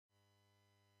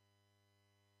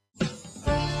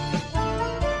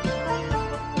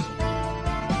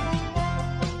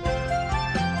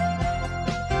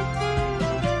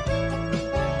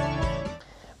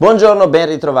Buongiorno, ben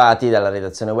ritrovati dalla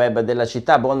redazione web della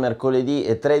città. Buon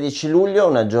mercoledì 13 luglio,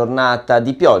 una giornata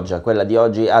di pioggia, quella di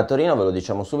oggi a Torino, ve lo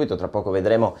diciamo subito, tra poco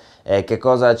vedremo che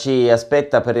cosa ci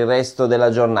aspetta per il resto della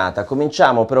giornata.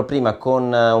 Cominciamo però prima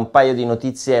con un paio di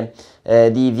notizie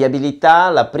di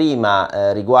viabilità. La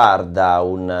prima riguarda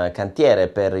un cantiere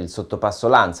per il sottopasso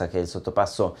Lanza, che è il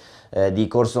sottopasso di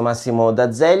Corso Massimo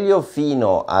d'Azeglio.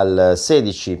 Fino al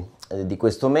 16 di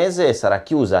questo mese sarà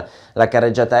chiusa la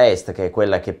carreggiata est, che è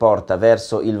quella che porta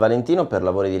verso il Valentino per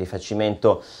lavori di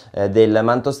rifacimento del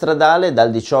manto stradale.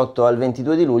 Dal 18 al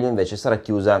 22 di luglio invece sarà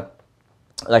chiusa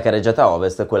la carreggiata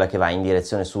ovest, quella che va in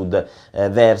direzione sud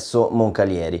verso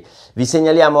Moncalieri. Vi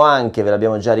segnaliamo anche, ve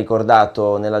l'abbiamo già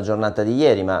ricordato nella giornata di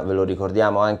ieri, ma ve lo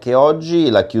ricordiamo anche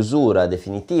oggi, la chiusura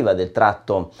definitiva del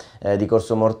tratto di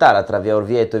Corso Mortara tra via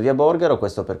Orvieto e via Borgaro,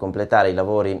 questo per completare i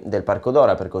lavori del Parco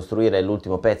d'Ora, per costruire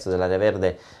l'ultimo pezzo dell'area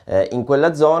verde in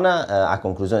quella zona. A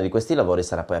conclusione di questi lavori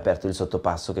sarà poi aperto il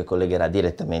sottopasso che collegherà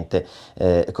direttamente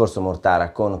Corso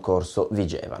Mortara con Corso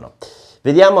Vigevano.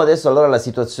 Vediamo adesso allora la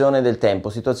situazione del tempo,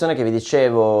 situazione che vi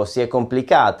dicevo si è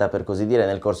complicata per così dire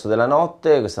nel corso della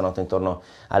notte. Questa notte intorno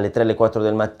alle 3 alle 4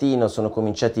 del mattino sono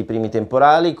cominciati i primi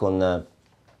temporali con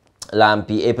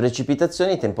lampi e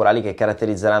precipitazioni, temporali che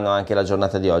caratterizzeranno anche la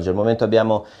giornata di oggi. Al momento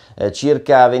abbiamo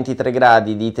circa 23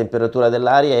 gradi di temperatura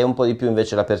dell'aria e un po' di più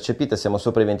invece la percepita, siamo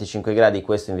sopra i 25 gradi,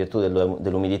 questo in virtù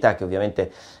dell'umidità che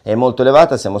ovviamente è molto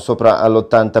elevata, siamo sopra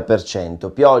all'80%.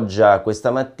 Pioggia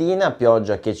questa mattina,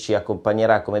 pioggia che ci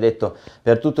accompagnerà come detto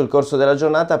per tutto il corso della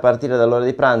giornata. A partire dall'ora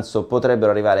di pranzo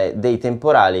potrebbero arrivare dei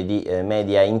temporali di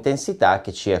media intensità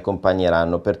che ci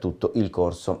accompagneranno per tutto il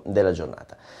corso della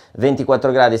giornata.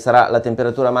 24 gradi sarà la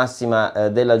temperatura massima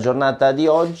della giornata di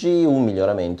oggi, un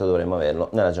miglioramento dovremo averlo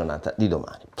nella giornata di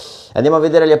domani. Andiamo a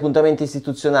vedere gli appuntamenti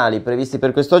istituzionali previsti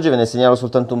per quest'oggi, ve ne segnalo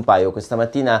soltanto un paio. Questa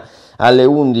mattina alle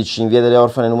 11 in via delle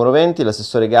Orfane numero 20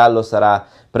 l'assessore Gallo sarà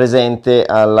presente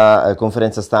alla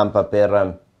conferenza stampa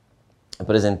per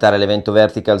presentare l'evento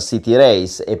Vertical City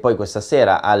Race, e poi questa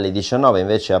sera alle 19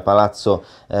 invece a Palazzo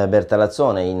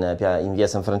Bertalazzone in via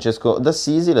San Francesco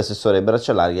d'Assisi l'assessore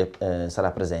Braccialarghe sarà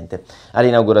presente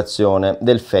all'inaugurazione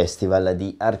del Festival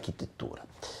di Architettura.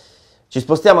 Ci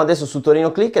spostiamo adesso su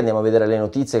TorinoClick, andiamo a vedere le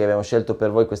notizie che abbiamo scelto per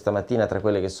voi questa mattina tra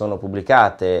quelle che sono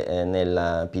pubblicate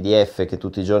nel PDF che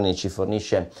tutti i giorni ci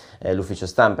fornisce l'ufficio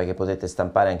stampa, che potete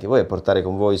stampare anche voi e portare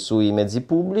con voi sui mezzi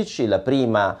pubblici. La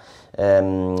prima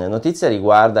notizia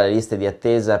riguarda le liste di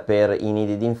attesa per i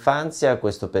nidi d'infanzia,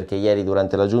 questo perché ieri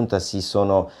durante la giunta si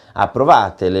sono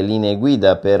approvate le linee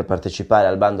guida per partecipare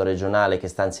al bando regionale che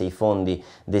stanzia i fondi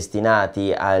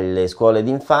destinati alle scuole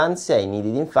d'infanzia, ai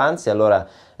nidi d'infanzia. Allora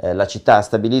la città ha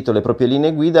stabilito le proprie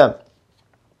linee guida.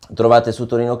 Trovate su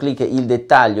TorinoClick il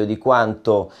dettaglio di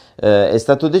quanto è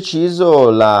stato deciso.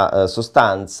 La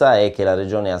sostanza è che la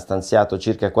Regione ha stanziato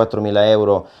circa 4.000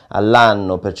 euro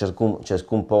all'anno per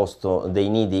ciascun posto dei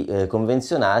nidi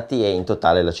convenzionati, e in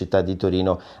totale la città di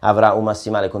Torino avrà un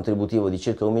massimale contributivo di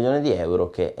circa 1 milione di euro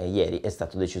che ieri è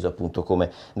stato deciso appunto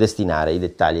come destinare. I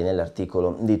dettagli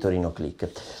nell'articolo di TorinoClick.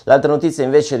 L'altra notizia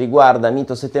invece riguarda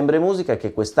MiTo Settembre Musica,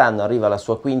 che quest'anno arriva alla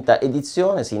sua quinta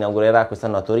edizione, si inaugurerà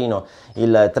quest'anno a Torino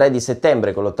il 3 di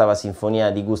settembre con l'8ª sinfonia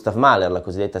di Gustav Mahler, la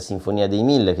cosiddetta Sinfonia dei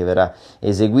Mille, che verrà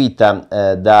eseguita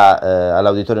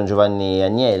all'Auditorium Giovanni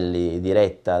Agnelli,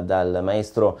 diretta dal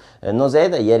maestro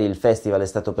Noseda. Ieri il festival è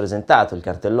stato presentato, il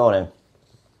cartellone,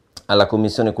 alla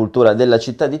Commissione Cultura della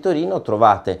città di Torino.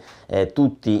 Trovate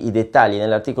tutti i dettagli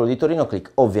nell'articolo di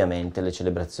TorinoClick. Ovviamente le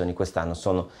celebrazioni quest'anno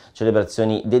sono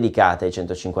celebrazioni dedicate ai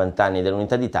 150 anni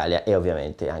dell'Unità d'Italia, e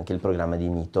ovviamente anche il programma di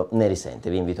MiTo ne risente.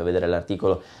 Vi invito a vedere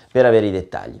l'articolo per avere i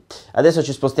dettagli. Adesso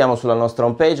ci spostiamo sulla nostra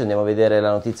homepage, andiamo a vedere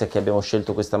la notizia che abbiamo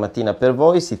scelto questa mattina per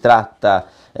voi. Si tratta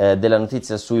della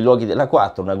notizia sui luoghi della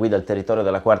 4, una guida al territorio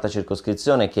della quarta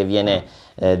circoscrizione che viene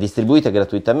distribuita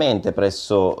gratuitamente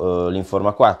presso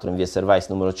l'Informa 4 in via Service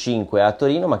numero 5 a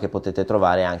Torino, ma che potete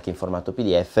trovare anche in formato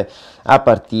PDF a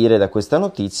partire da questa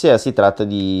notizia. Si tratta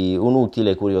di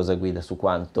un'utile e curiosa guida su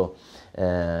quanto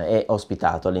è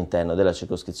ospitato all'interno della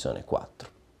circoscrizione 4.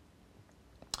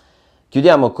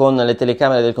 Chiudiamo con le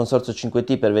telecamere del Consorzio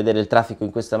 5T per vedere il traffico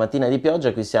in questa mattina di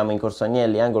pioggia. Qui siamo in Corso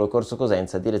Agnelli, angolo Corso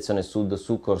Cosenza, direzione sud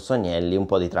su Corso Agnelli. Un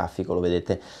po' di traffico, lo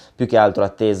vedete, più che altro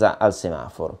attesa al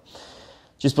semaforo.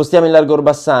 Ci spostiamo in largo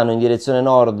Orbassano in direzione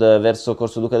nord verso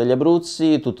Corso Duca degli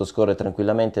Abruzzi, tutto scorre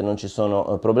tranquillamente, non ci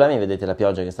sono problemi, vedete la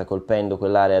pioggia che sta colpendo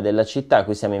quell'area della città.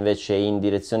 Qui siamo invece in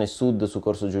direzione sud su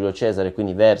Corso Giulio Cesare,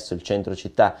 quindi verso il centro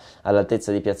città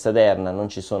all'altezza di Piazza Derna, non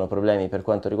ci sono problemi per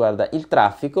quanto riguarda il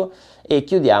traffico, e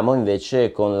chiudiamo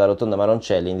invece con la rotonda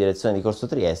Maroncelli in direzione di Corso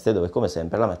Trieste, dove come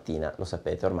sempre la mattina, lo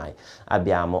sapete ormai,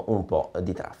 abbiamo un po'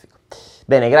 di traffico.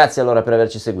 Bene, grazie allora per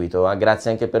averci seguito,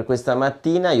 grazie anche per questa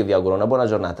mattina, io vi auguro una buona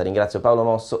giornata, ringrazio Paolo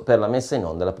Mosso per la messa in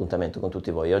onda e l'appuntamento con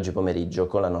tutti voi oggi pomeriggio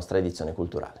con la nostra edizione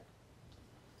culturale.